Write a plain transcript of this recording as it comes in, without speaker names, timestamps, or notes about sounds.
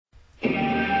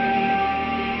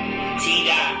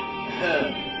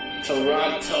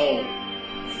Toronto,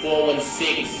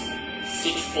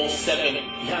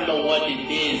 416-647. Y'all know what it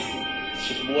is.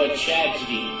 It's your boy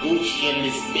Tragedy, Gucci in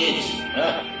this bitch.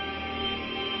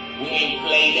 We ain't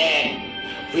play that.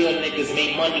 Real niggas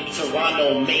make money,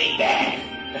 Toronto made that.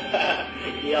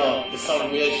 Yo, it's some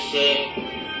real shit.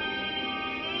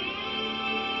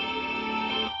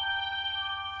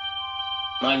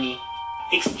 Money.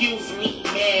 Excuse me,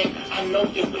 man, I know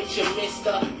you're with your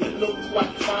mister. You look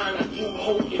quite fine, I do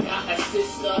hope you got a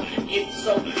sister. If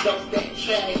so, dump that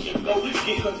trash and go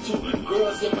get her 2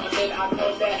 girls in my bed. I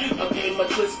know that. Okay, my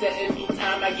twister,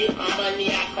 anytime I get my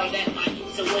money, I call that my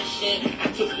intuition.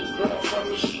 I took this girl from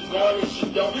me, she gone and she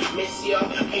don't miss ya.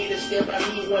 Haters stare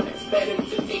at me when it's better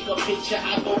to take a picture.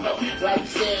 I go up like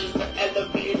stairs, the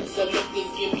elevators, the lifters,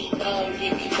 give me down.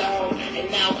 And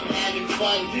now I'm having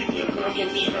fun. Your girl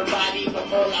give me her body, but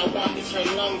all I want is her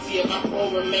lungs. Yeah, my bro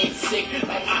remains sick,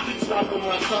 like I swallow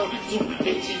my tongue. 2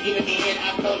 bitches giving me head,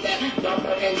 I call that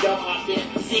number and dumb. I've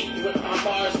been sick with my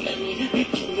bars, let me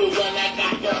hit you with one. I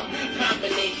got the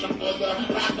combination for the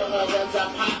rock of her guns. I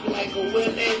pop like a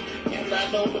willing, and I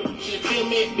know what you feel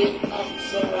me. Been up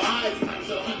so high,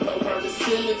 so the word is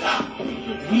still is hot.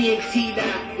 We ain't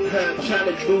T-Dot, trying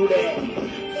to do that.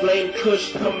 Flame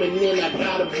Kush coming in, I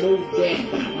gotta move that.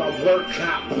 My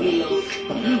workout wheels,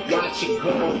 watch it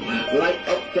go, light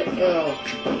up the L.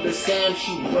 The Sam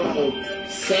she rolled,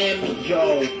 Sammy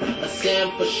yo, a Sam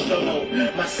for show.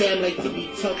 My Sam like to be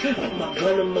tough, like my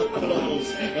gun in my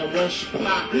clothes. And when she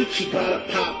pop, she gotta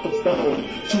pop a bowl.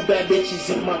 2 bad bitches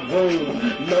in my room,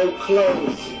 no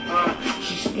clothes.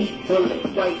 She speak bullet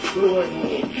white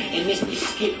fluently. And if you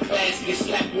skip class, get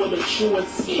slapped with a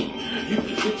truancy. You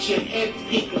can get your head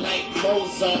picked like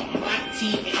Mozart. My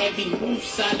teeth heavy, move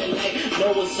solid like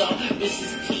Noah's Ark. This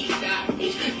is T-Dot,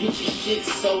 bitch. Get your shit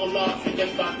sold off. And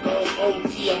if I go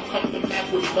OT, I'm coming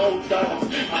back with more dogs.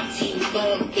 My team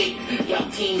gone thick, y'all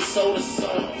team soda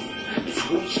soft. It's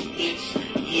Gucci, bitch.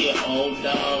 Yeah, old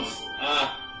dogs.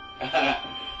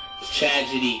 It's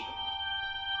Tragedy.